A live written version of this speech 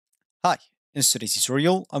Hi, in today's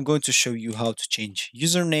tutorial, I'm going to show you how to change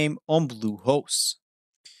username on Bluehost.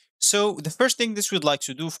 So the first thing this we'd like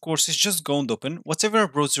to do, of course, is just go and open whatever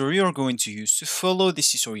browser you're going to use to follow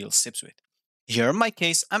this tutorial steps with. Here in my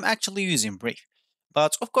case, I'm actually using Brave.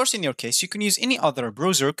 But of course, in your case, you can use any other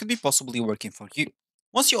browser could be possibly working for you.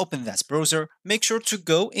 Once you open that browser, make sure to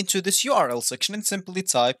go into this URL section and simply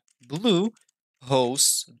type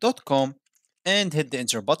bluehost.com and hit the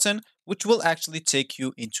enter button, which will actually take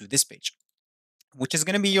you into this page, which is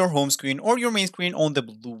going to be your home screen or your main screen on the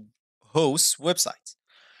Bluehost website.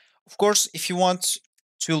 Of course, if you want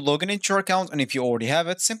to log in into your account and if you already have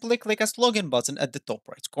it, simply click as login button at the top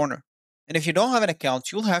right corner. And if you don't have an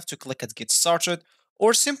account, you'll have to click at get started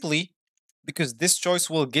or simply because this choice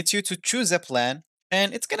will get you to choose a plan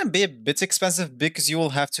and it's going to be a bit expensive because you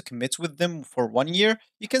will have to commit with them for 1 year.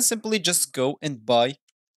 You can simply just go and buy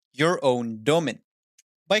your own domain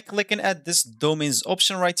by clicking at this domains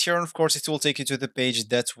option right here. And of course, it will take you to the page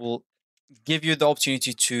that will give you the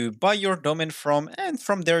opportunity to buy your domain from. And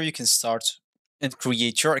from there, you can start and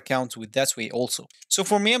create your account with that way also. So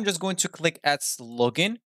for me, I'm just going to click at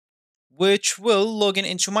login, which will log in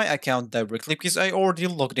into my account directly because I already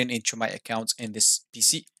logged in into my account in this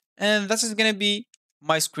PC. And this is going to be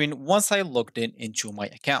my screen once I logged in into my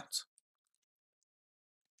account.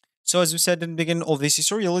 So as we said in the beginning of this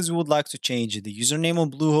tutorial, is we would like to change the username on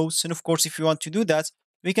Bluehost. And of course, if you want to do that,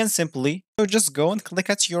 we can simply just go and click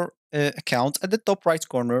at your account at the top right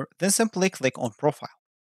corner, then simply click on profile.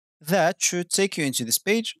 That should take you into this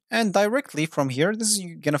page, and directly from here, this is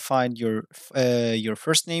you're gonna find your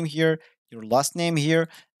first name here, your last name here,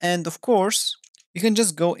 and of course, you can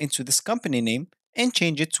just go into this company name and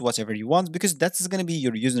change it to whatever you want because that is gonna be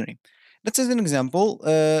your username. Let's as an example,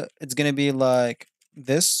 it's gonna be like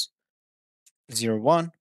this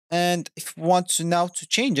 01. And if you want to now to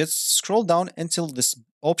change it, scroll down until this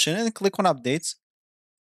option and click on updates.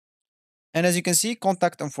 And as you can see,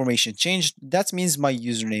 contact information changed. That means my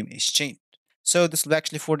username is changed. So this is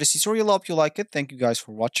actually for this tutorial. I hope you like it. Thank you guys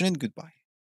for watching and goodbye.